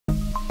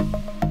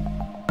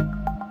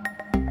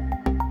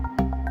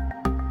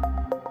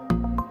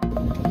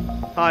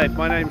Hi,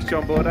 my name's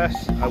John Bordas.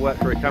 I work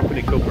for a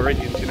company called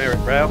Bombardier Generic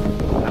Rail,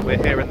 and we're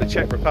here in the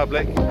Czech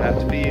Republic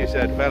to be used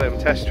at Deflation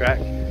test track,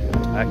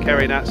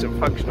 carrying out some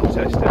functional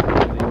testing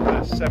on the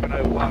Class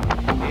 701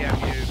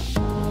 EMU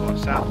for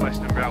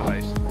Southwestern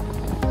Railways.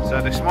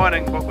 So this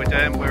morning what we're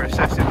doing, we're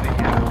assessing the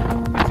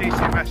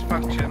TCMS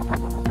function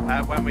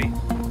when we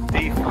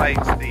deflate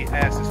the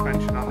air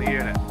suspension on the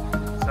unit.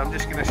 So I'm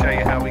just going to show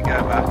you how we go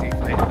about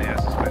deflating the air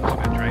suspension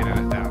and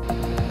draining it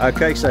down.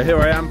 Okay, so here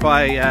I am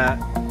by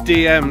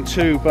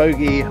DM2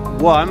 Bogey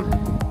 1.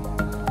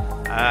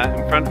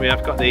 In front of me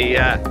I've got the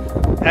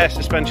air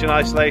suspension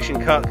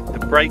isolation cock, the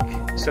brake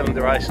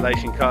cylinder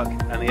isolation cock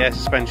and the air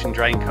suspension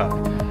drain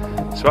cock.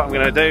 So what I'm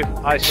going to do,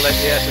 isolate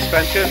the air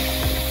suspension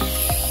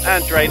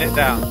and drain it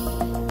down.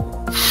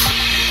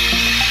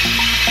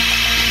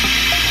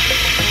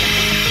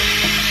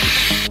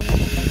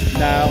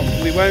 Now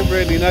we won't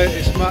really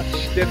notice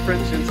much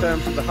difference in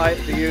terms of the height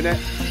of the unit.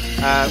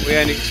 We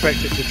only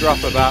expect it to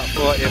drop about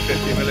 40 or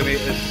 50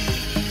 millimeters.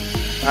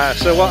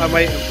 So what I'm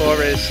waiting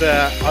for is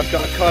I've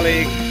got a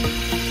colleague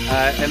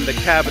in the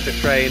cab of the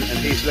train, and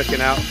he's looking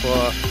out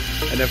for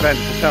an event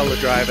to tell the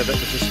driver that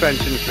the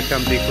suspension's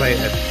become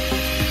deflated.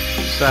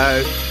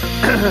 So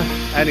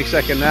any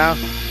second now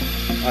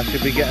I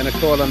should be getting a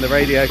call on the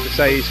radio to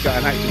say he's got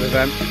an active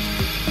event,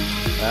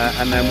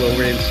 and then we'll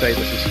reinstate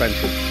the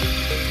suspension.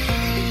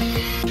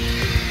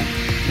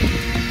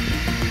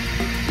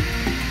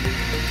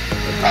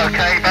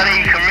 Okay, buddy,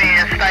 you can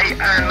reinstate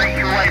and make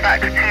your way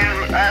back to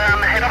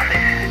head office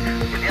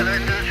at the other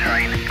end of the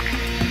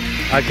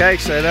train. Okay,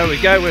 so there we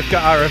go, we've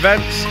got our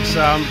events.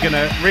 So I'm going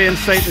to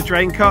reinstate the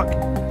drain cock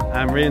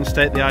and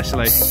reinstate the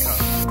isolation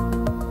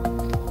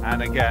cock.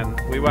 And again,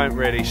 we won't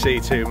really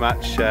see too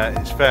much,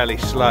 it's fairly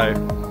slow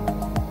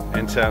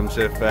in terms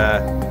of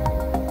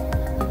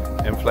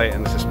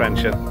inflating the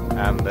suspension,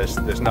 and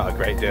there's not a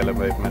great deal of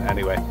movement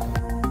anyway.